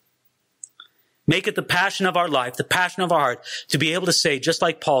 Make it the passion of our life, the passion of our heart, to be able to say, just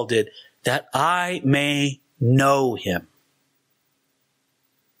like Paul did, that I may know him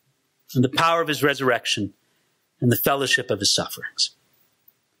and the power of his resurrection and the fellowship of his sufferings.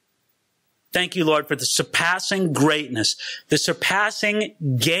 Thank you, Lord, for the surpassing greatness, the surpassing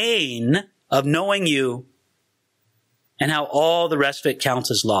gain of knowing you, and how all the rest of it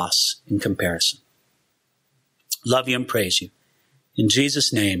counts as loss in comparison. Love you and praise you. In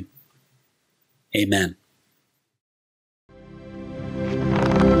Jesus' name, amen.